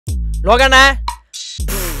லோகண்ணா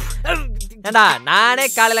ஏண்டா நானே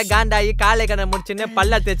காலையில காண்டாயி காலை கடை முடிச்சுன்னு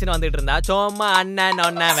பல்ல தேய்ச்சின்னு வந்துட்டு இருந்தா சும்மா அண்ணன்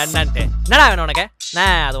ஒன்ன வேண்டான்ட்டு என்னடா வேணும் உனக்கு?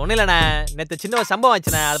 அது ஒண்ணு இல்லண்ணே, நேற்று சின்ன சம்பவம்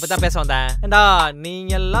ஆச்சுண்ணே, அதை பத்தி தான் பேச வந்தேன். ஏண்டா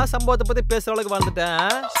நீங்க எல்லாம் சம்பவத்தை பத்தி பேசுற அளவுக்கு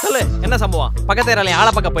வாழ்ந்துட்டேன். சொல்லு என்ன சம்பவம்? பக்கத்து ஏரியால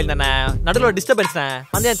ஆளை பக்கம் போயிருந்தேன், நடுவில் டிஸ்டர்பன்ஸ்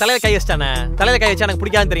வந்து என் தலையில கை வச்சிட்டானே. தலையில கை வச்சா எனக்கு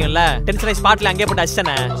பிடிக்காதுன்னு தெரியும்ல, டென்ஷன் ஸ்பாட்ல அங்கேயே போட்டு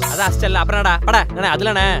அடிச்சிட்டானே. அதான் அடிச்சல அப்புறம்டா படா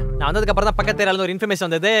அதுலண்ணே நான் வந்ததுக்கு அப்புறம் தான் பக்கத்து ஏரியால ஒரு இன்ஃபர்மேஷன்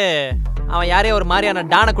வந்தது. அவன் யாரையோ ஒரு மாதிரியான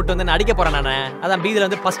டானை கூட்டு வந்து அடிக்க போறான். நானு அதான் பீதியில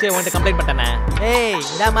வந்து ஃபர்ஸ்ட் வந்து கம்ப்ளைண்ட் பண்ணிட்டேன். ஏய்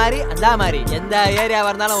இந்த மாதிரி அந்த மாதிரி எந்த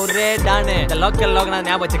ஏரியாவா இருந்தாலும் ஒரே டானு, இந்த லோக்கல் லோகனா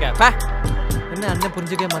ஞாபகம் வச்சுக்க. என்ன அண்ணன்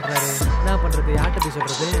புரிஞ்சுக்கவே மாட்டாரு, என்ன பண்றது, யார்கிட்ட போய்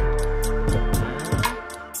சொல்றது?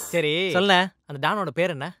 சரி சொல்ல, அந்த டானோட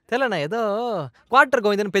பேர் என்ன தெரியலண்ணா, ஏதோ குவார்டர்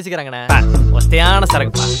கோவிந்தன் பேசிக்கிறாங்கண்ணே. ஒத்தையான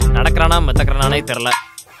சரக்குப்பா, நடக்கிறானா மெத்தக்கிறானே தெரியல.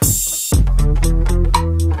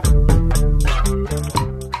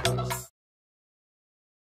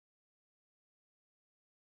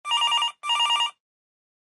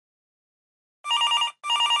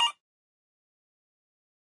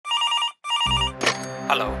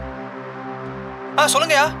 ஹலோ,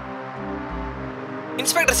 சொல்லுங்கயா.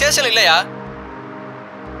 இன்ஸ்பெக்டர் ஸ்டேஷன் இல்லையா?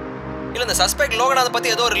 இல்ல இந்த சஸ்பெக்ட் லோகநாத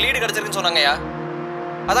பத்தி ஏதோ ஒரு லீடு கிடைச்சிருக்குன்னு சொன்னாங்கயா.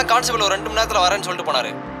 அதான் கான்ஸ்டபிள் ஒரு 2 மணி நேரத்துல வரேன்னு சொல்லிட்டு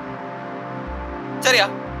போனாரு. சரியா,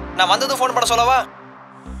 நான் வந்ததும் ஃபோன் பண்ண சொல்லவா?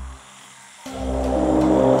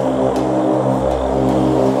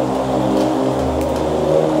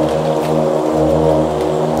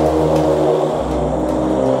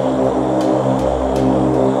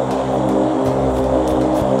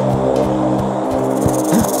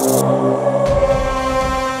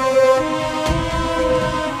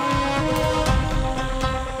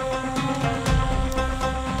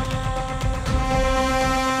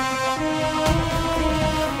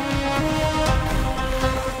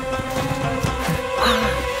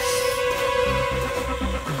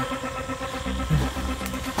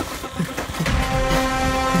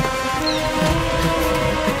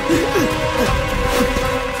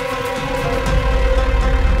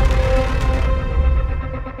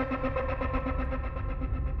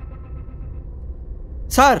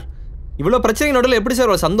 சார் இவ்வளோ பிரச்சனை நடுவில் எப்படி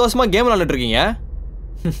சார் ஒரு சந்தோஷமா கேம் விளாண்டுட்டு இருக்கீங்க?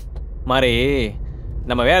 மாதிரி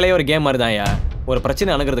நம்ம வேலையே ஒரு கேம் மாதிரி தான்யா. ஒரு பிரச்சனை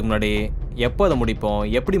அணுகிறதுக்கு முன்னாடி எப்போ அதை முடிப்போம்,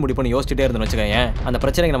 எப்படி முடிப்போம்னு யோசிச்சுட்டே இருந்தோம்னு வச்சுக்கோங்க, அந்த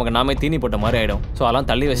பிரச்சனைக்கு நமக்கு நாமே தீனி போட்ட மாதிரி ஆகிடும். ஸோ அதெல்லாம்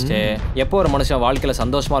தள்ளி வச்சுட்டு எப்போ ஒரு மனுஷன் வாழ்க்கையில்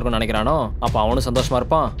சந்தோஷமா இருக்கும்னு நினைக்கிறானோ அப்போ அவனும் சந்தோஷமா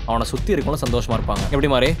இருப்பான், அவனை சுற்றி இருக்கவனும் சந்தோஷமா இருப்பாங்க.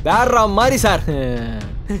 எப்படி மாதிரி வேற மாதிரி சார்.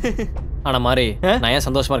 ஆனா மாதிரி நான் ஏன்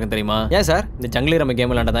சந்தோஷமா இருக்கேன் தெரியுமா? ஏன் சார்? இந்த ஜங்கிலி ரம்மி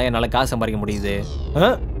கேம் விளாண்டதான் என்னால் காசு சம்பாதிக்க முடியுது.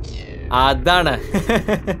 அதானே,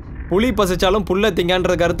 புலி பசிச்சாலும் புல்ல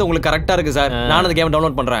திங்கன்ற கருத்து உங்களுக்கு கரெக்டா இருக்கு சார். நான் அந்த கேம்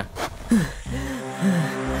டவுன்லோட் பண்றேன்.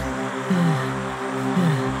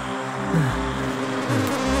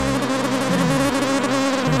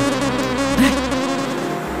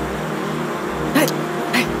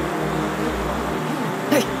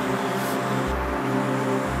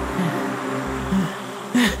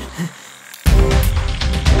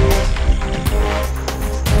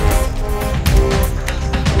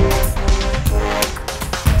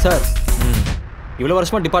 சார் இவ்வளோ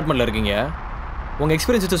வருஷமா டிபார்ட்மெண்ட்டில் இருக்கீங்க, உங்கள்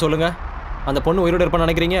எக்ஸ்பீரியன்ஸ் வச்சு சொல்லுங்கள். அந்த பொண்ணு உயிரோடு இருப்பான்னு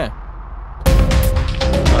நினைக்கிறீங்க?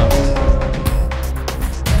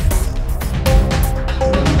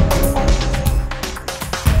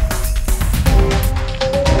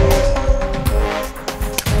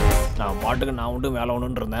 நான் பாட்டுக்கு நான் உண்டு வேலை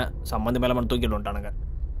ஒன்றுன்னு இருந்தேன், சம்மந்தி மேலே மட்டும் தூக்கிட்டு வந்துட்டானுங்க.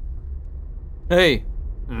 ஏய்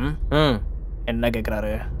என்ன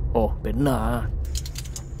கேட்குறாரு? ஓ பெண்ணா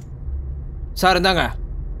சார், இருந்தாங்க.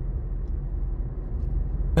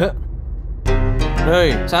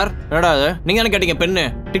 ஏய் சார் என்னடா அது? நீங்க என்ன கேட்டீங்க? பெண்ணு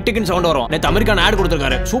டிக் டிக்னு சவுண்ட் வரும். நேத்து அமெரிக்கான ஆட்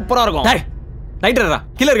கொடுத்துருக்காரு, சூப்பரா இருக்கும். லைட்டரா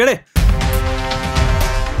கீழே இருக்கே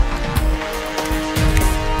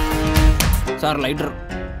சார். லைட்டர்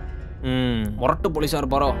முரட்டு போலீஸா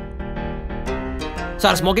இருப்பாரோ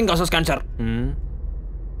sir? Smoking causes cancer,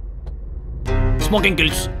 smoking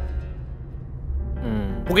kills,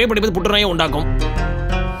 புகைப்பிடிப்பது புற்றுநோயை உண்டாக்கும்.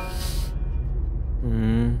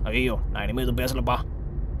 ஐயோ நான் இனிமே இது பேசலப்பா.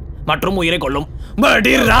 மற்றும் உயிரை கொள்ளும்.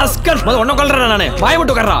 ஒன்னும் கொள்றேன் நானு, வாய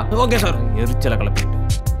மட்டும் கர்றா. Okay sir. எரிச்சல கலப்பிட்டு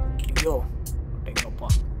ஐயோ டேங்கப்பா.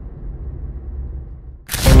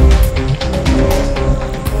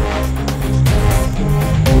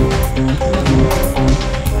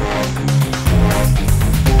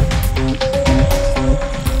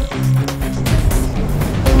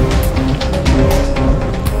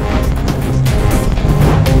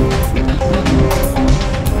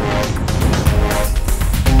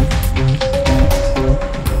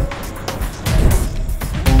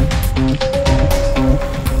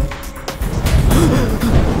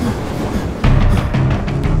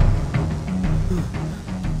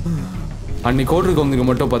 அன்னைக்கு கோட்டர் கவுந்துக்கு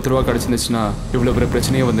மட்டும் 10 ரூபா கிடைச்சிருந்துச்சுன்னா இவ்வளவு பெரிய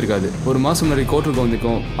பிரச்சனையே வந்திருக்காது. ஒரு மாசம் முன்னாடி கோட்டர்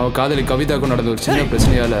கவுந்துக்கும் அவ காதலி கவிதாக்கும் நடந்த ஒரு சின்ன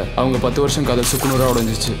பிரச்சனையால அவங்க 10 வருஷம் காதல் சுக்குநூறா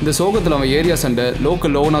உடைஞ்சிச்சு. இந்த சோகத்துல அவன் ஏரியா சண்டை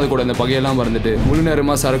லோக்கல் லோகநாத கூட அந்த பகையெல்லாம் மறந்துட்டு முழு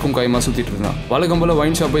நேரமா சரக்கும் கைமா சுத்திட்டு இருந்தான். வழக்கம் போல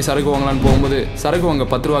வைன் ஷாப் போய் சரக்கு வாங்கலான்னு போகும்போது சரக்கு வாங்க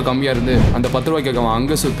 10 ரூபா கம்மியா இருந்து அந்த 10 ரூபாய்க்கு அவன்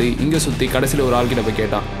அங்க சுத்தி இங்க சுத்தி கடைசியில ஒரு ஆள்கிட்ட போய்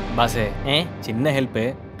கேட்டான். பாசே சின்ன ஹெல்ப்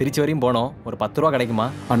திருச்சி வரையும் போனோம், ஒரு 10 ரூபா கிடைக்குமா?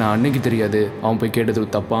 ஆனா அன்னைக்கு தெரியாது அவன் போய் கேட்டது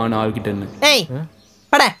தப்பான ஆள்கிட்டன்னு.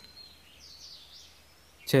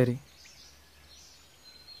 சரி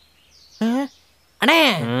அண்ணே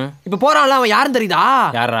இப்ப போறான்ல அவன் யாருன்னு தெரியுதா?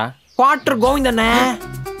 யாரா? குவாட்டர் கோவிந்தண்ணே.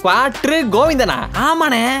 குவாட்டர் கோவிந்தனா?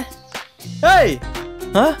 ஆமாண்ணே. ஏய்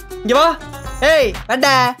இங்க வா. ஏய்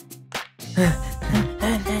அடா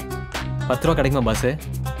 10 ரூபா கிடைக்குமா பாஸ்?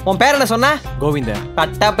 உன் பேர் என்ன சொன்ன? கோவிந்த.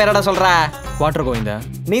 கட்டா பேரடா சொல்ற? குவாட்டர் கோவிந்தா.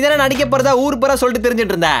 நீ தானே நடிக்க போறதா ஊர் பூரா சொல்லிட்டு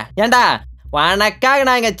தெரிஞ்சிட்டு இருந்த. ஏண்டா உனக்காக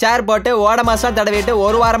நான் இங்க சேர் போட்டு ஓட மாசம் தடவிட்டு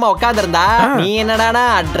ஒரு வாரமா உட்காந்துருந்தா நீ என்னடானா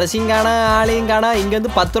ட்ரெஸ்ஸிங்கான ஆளிங்கானா இங்க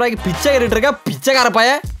இருந்து 10 ரூபாய்க்கு பிச்சை கேட்டுட்டு இருக்க பிச்சைக்கார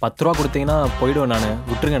பைய. 10 ரூபா கொடுத்தீங்கன்னா போயிடுவேன் நானு,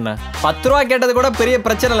 விட்டுருங்கண்ணா. 10 ரூபா கேட்டது கூட பெரிய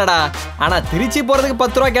பிரச்சனை இல்லடா, ஆனா திருச்சி போறதுக்கு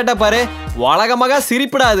 10 ரூபா கேட்ட பாரு உலகமாக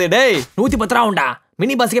சிரிப்பிடாது. டேய் 110 ரூபா உண்டா,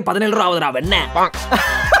 மினி பஸ்ஸுக்கு 17 ரூபா ஆகுதுடா வெண்ண.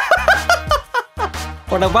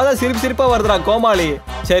 உன்னை பார்த்தா சிரிப்பா வருதுடா கோமாளி.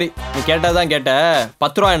 சரி நீ கேட்டதான் கேட்ட,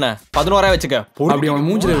 10 ரூபா என்ன 11 வச்சுக்க. அப்படி அவன்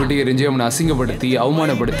மூஞ்சில விட்டு எரிஞ்சு அவனை அசிங்கப்படுத்தி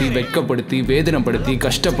அவமானப்படுத்தி வெட்கப்படுத்தி வேதனைப்படுத்தி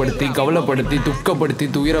கஷ்டப்படுத்தி கவலைப்படுத்தி துக்கப்படுத்தி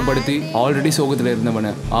துயரப்படுத்தி ஆல்ரெடி சோகத்துல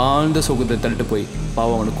இருந்தவனை ஆழ்ந்த சோகத்தை தள்ளிட்டு போய்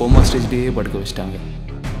பாவம் அவனை கோமா ஸ்டேஜ்லேயே படுக்க வச்சிட்டாங்க.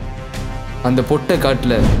 அந்த பொட்டை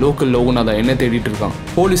காட்டில் லோக்கல் லோகநாதன் என்ன தேடிட்டு இருக்கான்.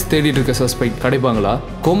 போலீஸ் தேடிட்டு இருக்க சஸ்பெக்ட் கிடைப்பாங்களா?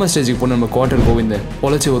 கோமா ஸ்டேஜுக்கு போன நம்ம குவார்டர் கோவிந்தன்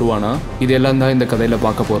பொழைச்சி வருவானா? இது எல்லாம் தான் இந்த கதையில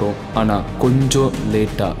பார்க்க போறோம். ஆனா கொஞ்சம்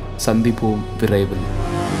லேட்டா. சந்திப்போம் விரைவில்.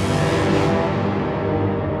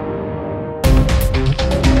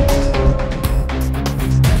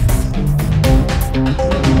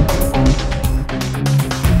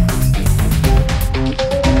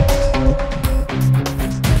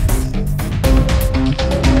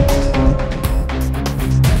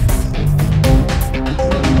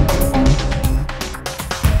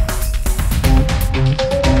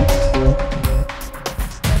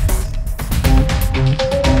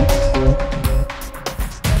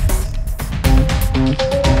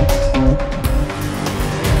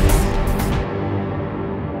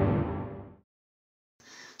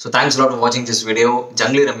 ஸோ தேங்க்ஸ் லாட் ஃபார் வாட்சிங் திஸ் வீடியோ.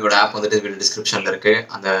 ஜங்லி ரம்மியோட ஆப் வந்துட்டு வீடியோ டிஸ்கிரிப்ஷனில் இருக்குது.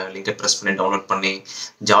 அந்த லிங்கை ப்ரெஸ் பண்ணி டவுன்லோட் பண்ணி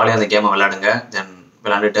ஜாலியாக அந்த கேமை விளையாடுங்க. தென்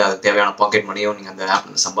விளையாண்டுட்டு அதுக்கு தேவையான பாக்கெட் மணியும் நீங்கள் அந்த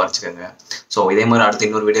ஆப்பில் சம்பாரிச்சுக்கோங்க. ஸோ இதே மாதிரி அடுத்த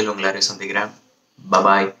இன்னொரு வீடியோவில் உங்களை எல்லாரையும் சந்திக்கிறேன்.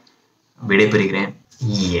 பபாய். விடைபெறுகிறேன்.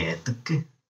 எதுக்கு